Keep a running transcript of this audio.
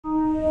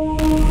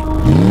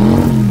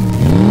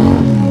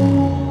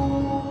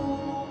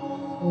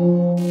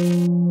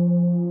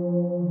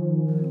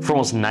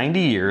almost 90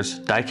 years,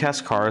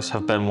 diecast cars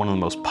have been one of the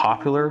most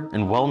popular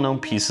and well-known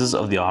pieces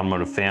of the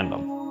automotive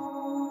fandom.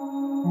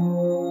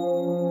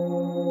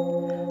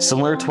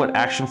 Similar to what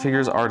action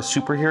figures are to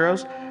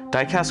superheroes,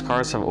 diecast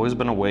cars have always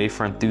been a way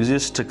for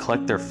enthusiasts to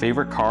collect their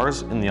favorite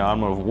cars in the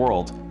automotive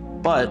world,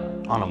 but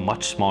on a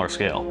much smaller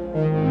scale.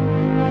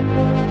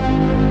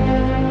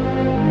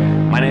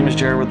 My name is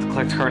Jared with the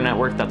Collectible Corner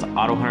Network. That's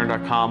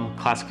AutoHunter.com,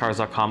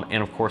 ClassicCars.com,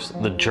 and of course,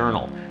 The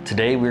Journal.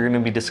 Today, we're going to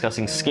be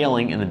discussing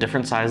scaling in the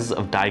different sizes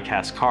of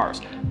die-cast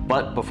cars.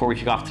 But before we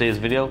kick off today's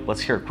video, let's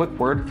hear a quick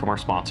word from our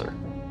sponsor.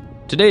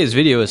 Today's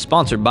video is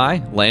sponsored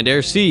by Land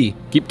Air Sea.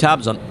 Keep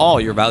tabs on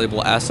all your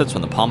valuable assets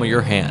from the palm of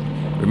your hand.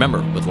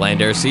 Remember, with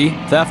Land Air Sea,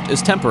 theft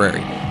is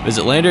temporary.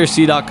 Visit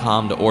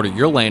landairSea.com to order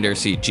your Land Air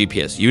Sea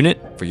GPS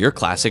unit for your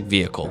classic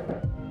vehicle.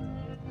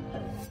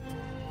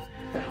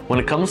 When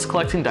it comes to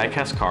collecting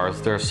diecast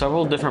cars, there are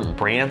several different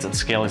brands and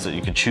scalings that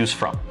you can choose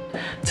from.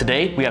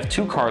 Today, we have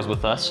two cars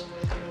with us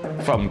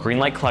from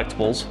Greenlight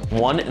Collectibles,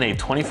 one in a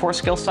 24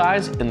 scale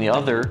size and the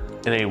other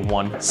in a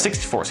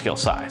 1/64 scale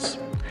size.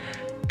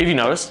 If you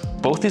notice,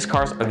 both these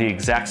cars are the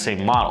exact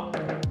same model.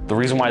 The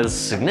reason why this is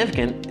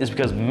significant is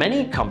because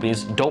many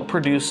companies don't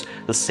produce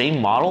the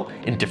same model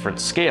in different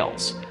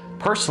scales.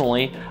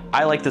 Personally,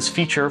 I like this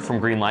feature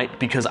from Greenlight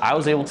because I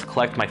was able to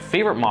collect my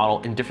favorite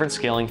model in different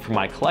scaling for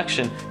my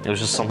collection. It was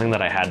just something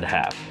that I had to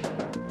have.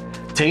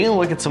 Taking a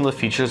look at some of the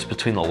features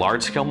between the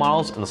large scale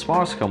models and the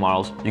smaller scale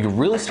models, you can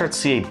really start to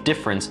see a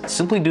difference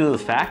simply due to the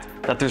fact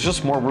that there's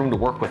just more room to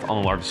work with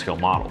on the larger scale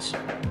models.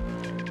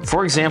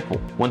 For example,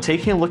 when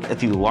taking a look at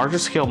the larger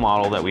scale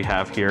model that we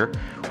have here,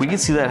 we can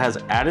see that it has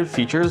added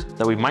features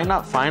that we might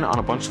not find on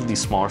a bunch of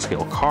these smaller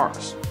scale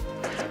cars.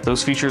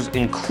 Those features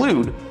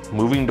include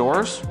moving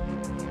doors,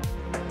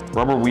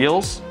 rubber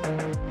wheels,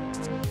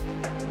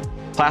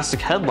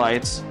 plastic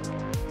headlights,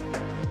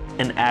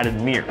 and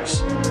added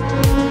mirrors.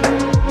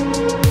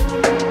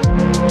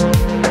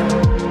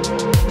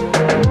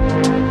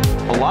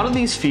 A lot of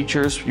these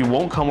features you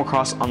won't come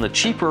across on the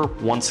cheaper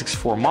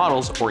 1/64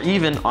 models or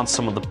even on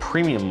some of the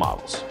premium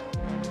models.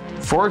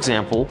 For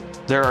example,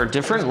 there are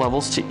different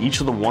levels to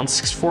each of the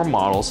 1/64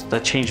 models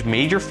that change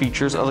major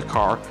features of the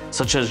car,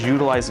 such as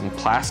utilizing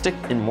plastic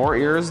in more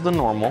areas than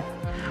normal,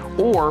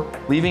 or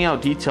leaving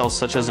out details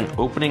such as an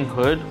opening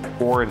hood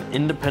or an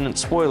independent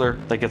spoiler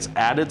that gets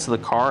added to the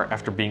car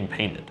after being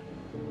painted.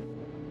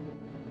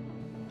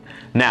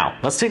 Now,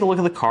 let's take a look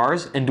at the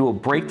cars and do a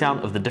breakdown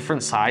of the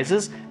different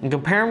sizes and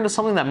compare them to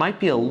something that might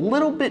be a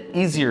little bit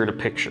easier to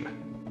picture.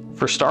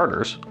 For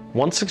starters,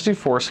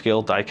 1/64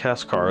 scale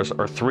diecast cars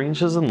are 3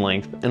 inches in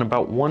length and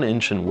about 1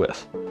 inch in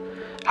width.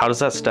 How does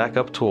that stack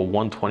up to a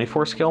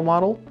 1/24 scale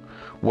model?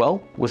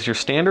 Well, with your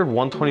standard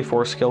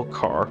 1/24 scale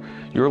car,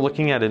 you're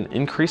looking at an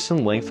increase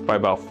in length by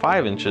about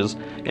 5 inches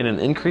and an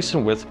increase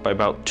in width by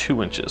about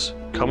 2 inches,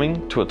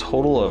 coming to a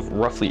total of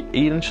roughly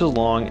 8 inches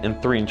long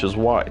and 3 inches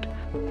wide.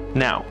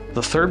 Now,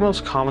 the third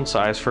most common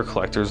size for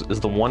collectors is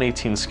the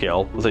 1/18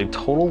 scale with a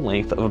total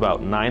length of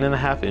about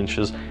 9.5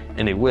 inches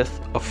and a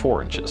width of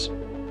 4 inches.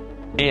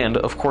 And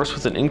of course,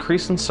 with an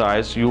increase in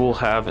size, you will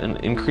have an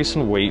increase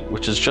in weight,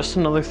 which is just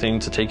another thing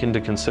to take into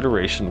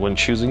consideration when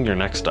choosing your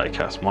next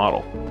diecast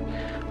model.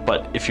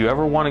 But if you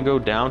ever want to go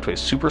down to a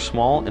super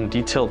small and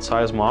detailed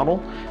size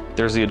model,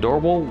 there's the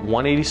adorable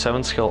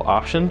 1/87 scale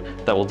option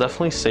that will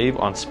definitely save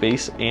on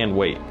space and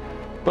weight,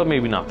 but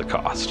maybe not the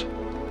cost.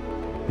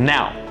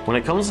 Now, when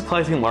it comes to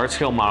collecting large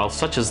scale models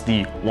such as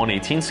the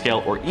 1/18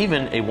 scale or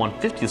even a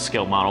 1/50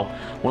 scale model,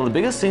 one of the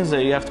biggest things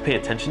that you have to pay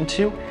attention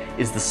to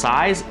is the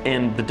size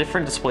and the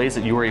different displays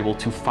that you are able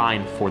to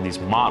find for these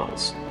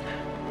models.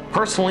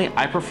 Personally,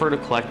 I prefer to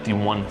collect the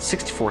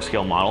 1/64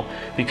 scale model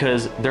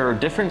because there are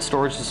different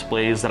storage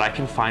displays that I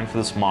can find for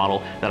this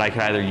model that I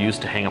could either use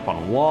to hang up on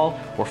a wall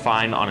or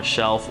find on a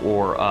shelf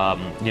or a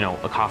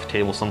coffee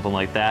table, something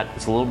like that.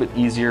 It's a little bit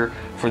easier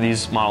for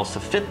these models to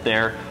fit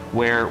there,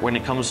 where when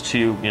it comes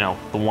to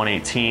the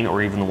 1/18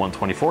 or even the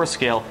 1/24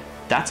 scale,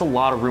 that's a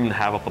lot of room to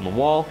have up on the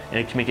wall, and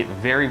it can make it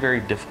very, very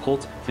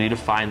difficult for you to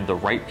find the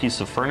right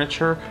piece of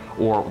furniture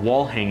or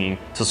wall hanging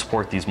to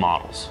support these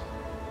models.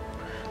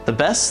 The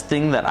best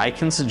thing that I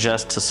can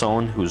suggest to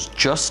someone who's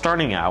just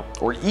starting out,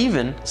 or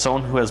even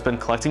someone who has been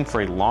collecting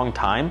for a long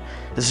time,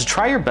 is to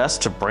try your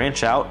best to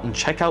branch out and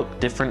check out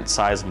different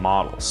size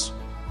models.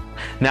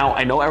 Now,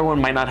 I know everyone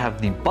might not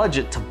have the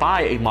budget to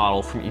buy a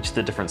model from each of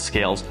the different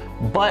scales,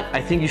 but I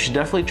think you should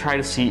definitely try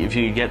to see if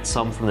you can get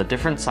some from the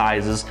different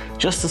sizes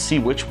just to see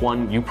which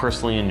one you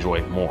personally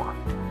enjoy more.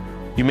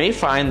 You may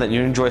find that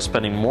you enjoy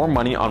spending more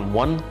money on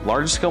one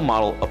large scale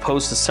model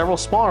opposed to several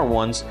smaller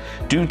ones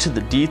due to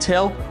the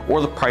detail or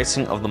the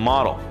pricing of the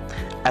model.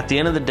 At the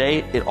end of the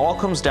day, it all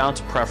comes down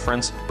to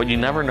preference, but you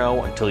never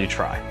know until you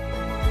try.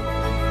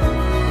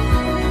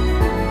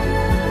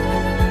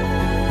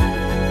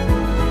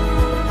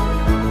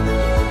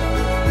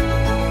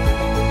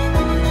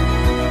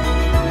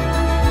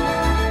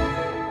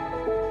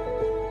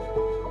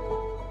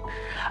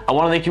 I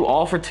want to thank you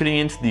all for tuning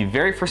in to the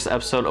very first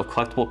episode of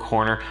Collectible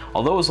Corner.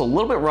 Although it was a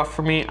little bit rough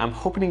for me, I'm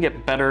hoping to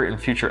get better in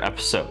future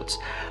episodes.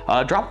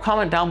 Drop a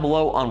comment down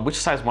below on which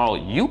size model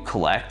you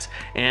collect,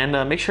 and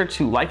make sure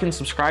to like and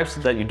subscribe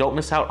so that you don't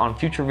miss out on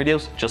future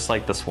videos just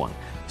like this one.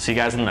 See you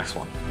guys in the next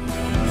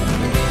one.